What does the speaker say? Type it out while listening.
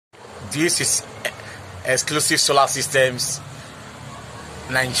This is Exclusive Solar Systems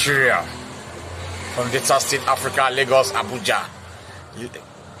Nigeria from Delta State, Africa, Lagos, Abuja.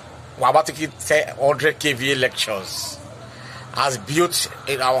 We're about to get 100 kVA lectures as built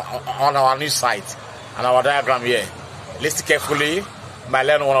on our new site and our diagram here. Listen carefully, might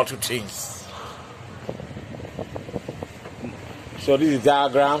learn one or two things. So this is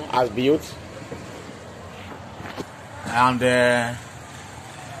diagram as built, and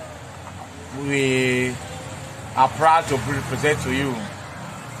we are proud to present to you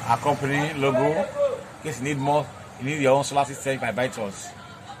our company logo. In case you need more, you need your own solar system, you can buy it us.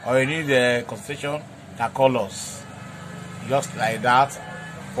 Or you need a concession, you can call us. Just like that.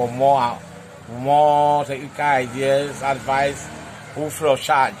 For more technical ideas, advice, full free of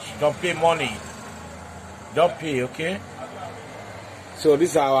charge. Don't pay money. Don't pay, okay? So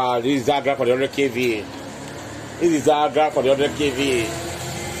this is diagram for the 100 kVA. This is diagram for the 100 kVA.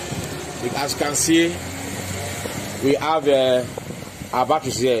 As you can see, we have our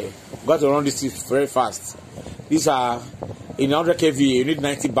batteries here. We've got to run this very fast. These are in 100 kVA. You need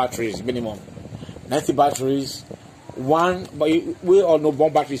 90 batteries minimum. 90 batteries. But we all know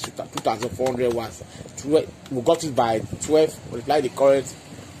one battery is 2,400 watts. We got it by 12. Multiply the current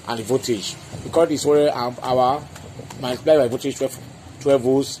and the voltage. The current is 4 amp hour. Multiply by voltage 12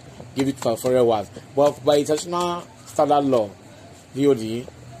 volts. Give it 400 watts. But by international standard law, VOD,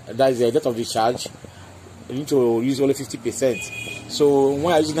 that is the date of discharge, you need to use only 50%. So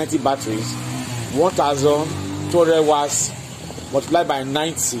when I use 90 batteries, 1,200 watts multiplied by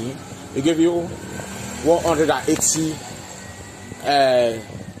 90, it give you 180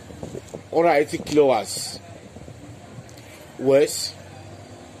 kilowatts. Where's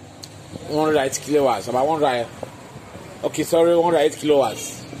 180 kilowatts? About 180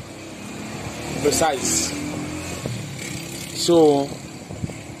 kilowatts. Precise. So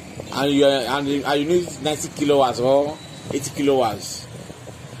and you need 90 kilowatts or 80 kilowatts.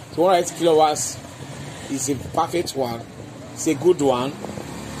 So 180 kilowatts is a perfect one. It's a good one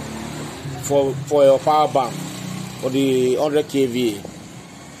for your power bank for the 100 kVA.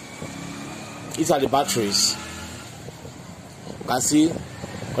 These are the batteries. You can see,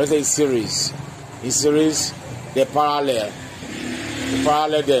 let's say in series. In series, they parallel. You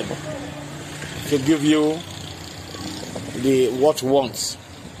parallel them to give you what you want.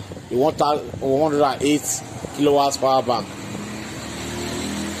 You want 108 kilowatts power bank.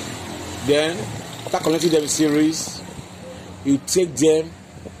 Then, after connecting them in series, you take them,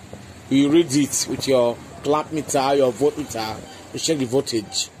 you read it with your clamp meter, your voltmeter, you check the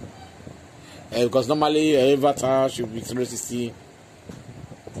voltage. Because normally your inverter should be 360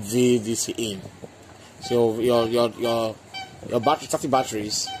 VDC in. So your battery, 30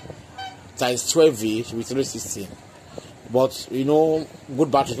 batteries times 12V should be 360. But you know, good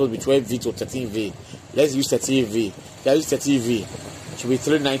batteries will be 12V to 13V. Let's use 13V. Let's use 13V. It should be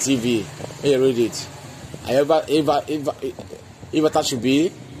 390V. Hey, read it. Inverter should be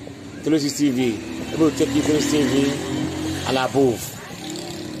 360V. It will take you 360V and above.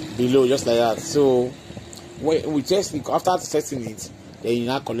 Below, just like that. So when we test, after testing it, then you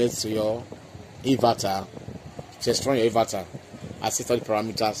now connect to your inverter. Just run your inverter and set all the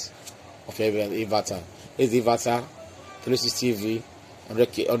parameters of your inverter. Here's the inverter. 360V,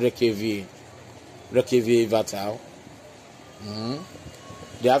 100 kV inverter.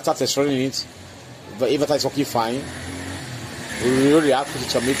 After test running it, the inverter is working fine. We will react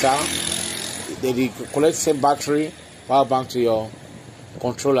with your meter. Then you collect the same battery power bank to your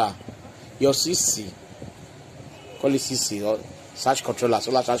controller, your CC. Call it CC or charge controller,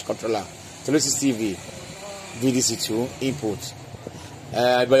 solar charge controller. 360V, VDC2 input.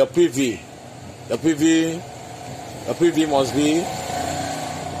 But your PV must be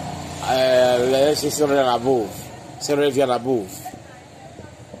let's say 700 and above, 700V and above,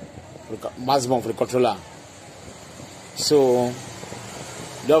 maximum for the controller. So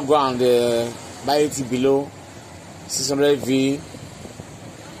don't go and buy it below 600V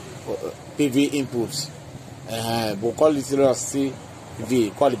PV inputs. We'll call it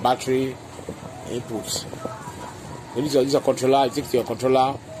 360V, call it battery inputs. When you use your controller, you take to your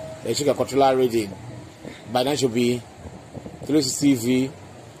controller, then check your controller reading. By then should be 360V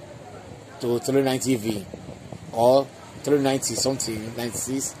to 390V or 390 something,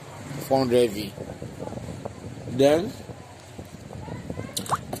 96, 400V. Then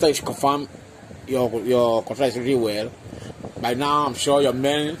after you confirm your controller is really well, by now I'm sure your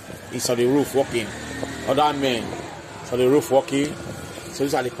man is on the roof working. Other men is on the roof working. So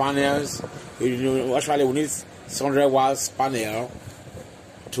these are the panels. Actually we need 600 watts panel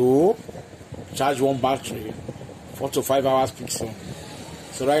to charge one battery 4 to 5 hours peak sun.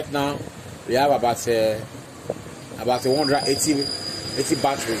 So right now we have about 180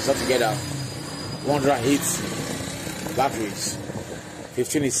 batteries altogether. 180 batteries.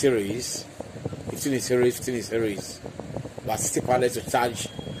 15 in series. 15 in series. About 60 pallets to charge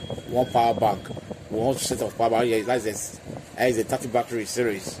one power bank. One set of power bank. Yeah, that is a 30 battery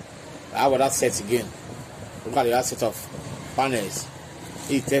series. How about that set again? Look at the other set of panels.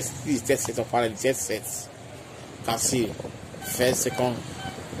 This test set of panels, test sets. You can see first, second,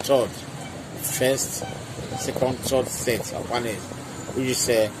 third. First, second, third set of panels,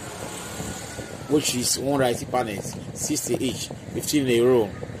 which is 180 panels, 60 each, 15 in a row.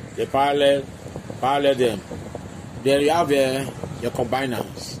 They parallel them. Then you have your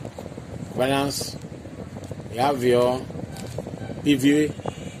combiners. You have your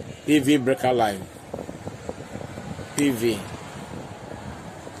PV breaker line. PV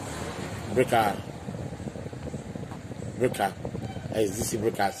breaker as DC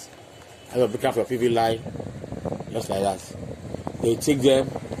breakers. I have a breaker for PV line, just like that. They take them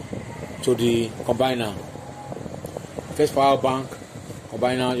to the combiner. First power bank,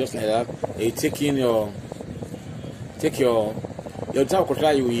 combiner, just like that. They take your type of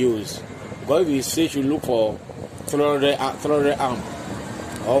controller you will use. Because if you say you look for 300 amp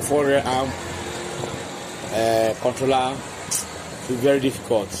or 400 amp controller, it's very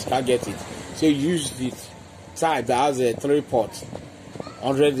difficult. Can't get it. So you use the type that has a 3-port,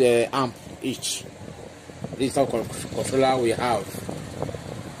 100 amp each. This type of controller we have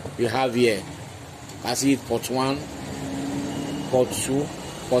here. I see it port 1, port 2,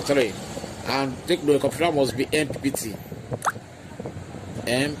 port 3. And take the controller must be MPPT.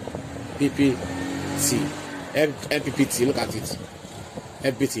 MPPT, look at it.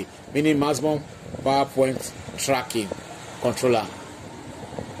 MPPT, meaning maximum power point tracking controller.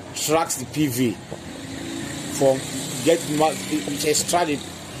 Tracks the PV from it extract the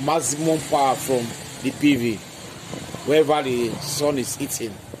maximum power from the PV wherever the sun is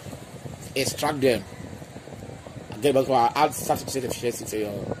hitting. Extract them and get back to add 30% efficiency to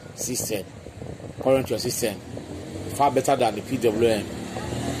your system, current to your system. Far better than the PWM,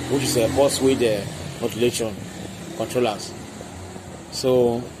 which is a pulse width modulation controllers.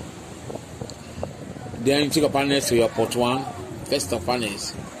 So then you take your panels to your port 1, first of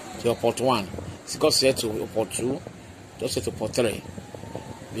panels to your port 1, second set to your port 2, third set to port 3.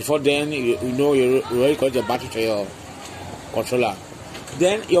 Before then, you already connect your battery to your controller.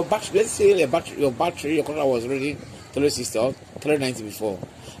 Then your battery, let's say your controller was already 360 or 390 before.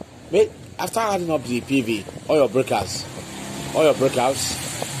 But after adding up the PV, all your breakers,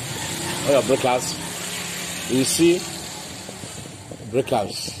 you see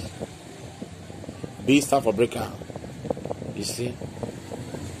breakers. B stand for breaker. You see,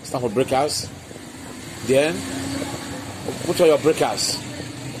 stand for breakers. Then put all your breakers.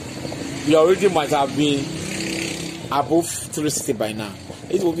 Your reading might have been above 360 by now.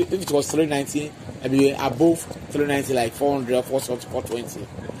 If it was 390, I'd be above 390, like 400, 420.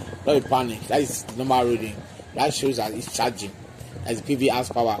 Don't panic. That is the normal reading. That shows that it's charging. As the PV has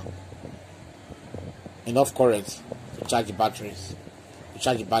power, enough current to charge the batteries.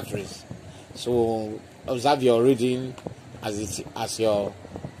 So observe your reading as your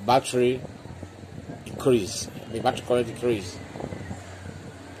battery increase, the battery current increase.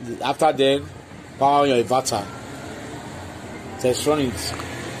 After then, power your inverter. Test run it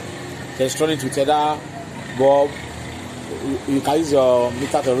with either bulb. You can use your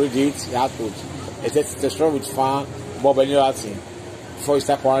meter to read it, the output. Test run with fan, bulb, any other thing before you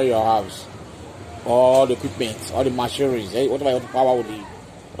start powering your house. All the equipment, all the machineries, whatever you want to power with the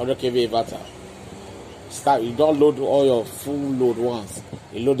 100 kV inverter. You don't load all your full load once.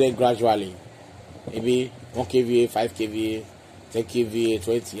 You load them gradually. Maybe 1 kVA, 5 kVA, 10 kVA,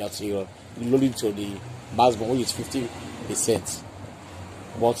 20 until you load it to the maximum, which is 50%.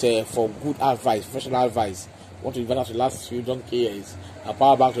 But for good advice, professional advice, want to inverter to last few donkey years, a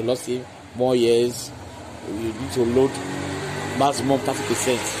power bank to last more years, you need to load maximum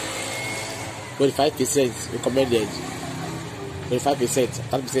 30%. 25% recommended. 25%,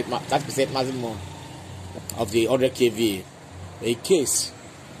 30% maximum of the 100 kVA. In case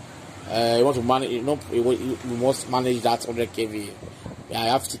you want to manage, you must manage that 100 kVA. I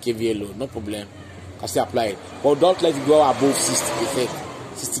have 50 kVA load, no problem. Can still apply it, but don't let it go above 60%,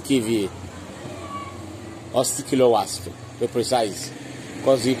 60 kVA or 60 kilowatts to be precise.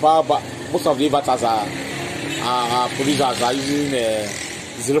 Because the power, most of the inverters are producers are using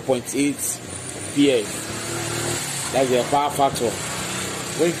 0.8 PF. That's the power factor.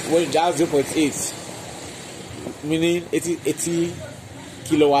 When just 0.8, meaning 80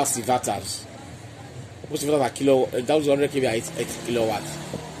 kilowatts inverters. Most inverters are kilo. That was 100 kV at 80 kilowatts.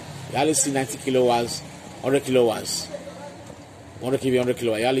 You only see 90 kilowatts, 100 kilowatts, 100 kV, 100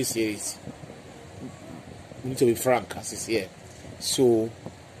 kilowatts. You only see it. We need to be frank, as is here. So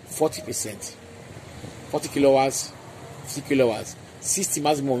 40%, 40 kilowatts, 50 kilowatts, 60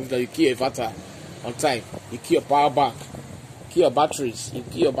 maximum. If you keep your inverter on time, you keep your power bank, keep your batteries, you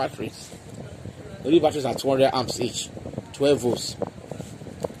keep your batteries. The batteries are 200 amps each, 12 volts.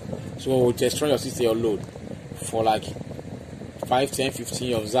 So just run your system, your load for like 5, 10, 15,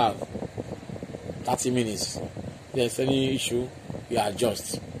 you observe 30 minutes. If there's any issue, you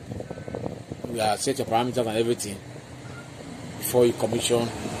adjust. You set your parameters and everything before you commission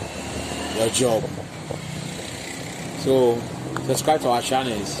your job. So subscribe to our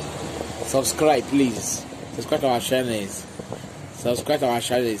channels. Subscribe, please. Subscribe to our channels. Subscribe to our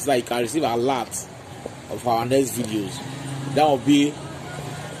channels so that you can receive a lot of our next videos. That will be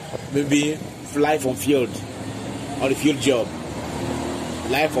maybe live on field or the field job.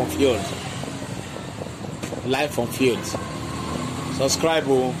 Live on field. Live on field. Subscribe,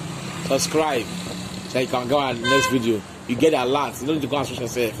 subscribe so you can go on the next video. You get alerts. You don't need to go and switch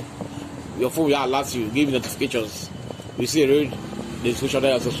yourself. Your phone will alert you, give you notifications. You see the notification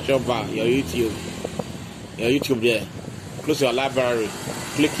there, subscription bar, your YouTube there. Close your library,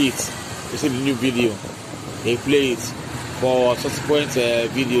 click it to see the new video. They play it for subsequent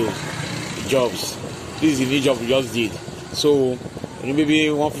videos, jobs. This is the new job we just did. So maybe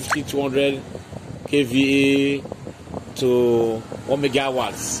 150, 200 kVA to 1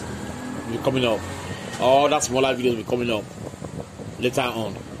 megawatts will be coming up. All that smaller videos will be coming up later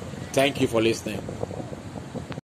on. Thank you for listening.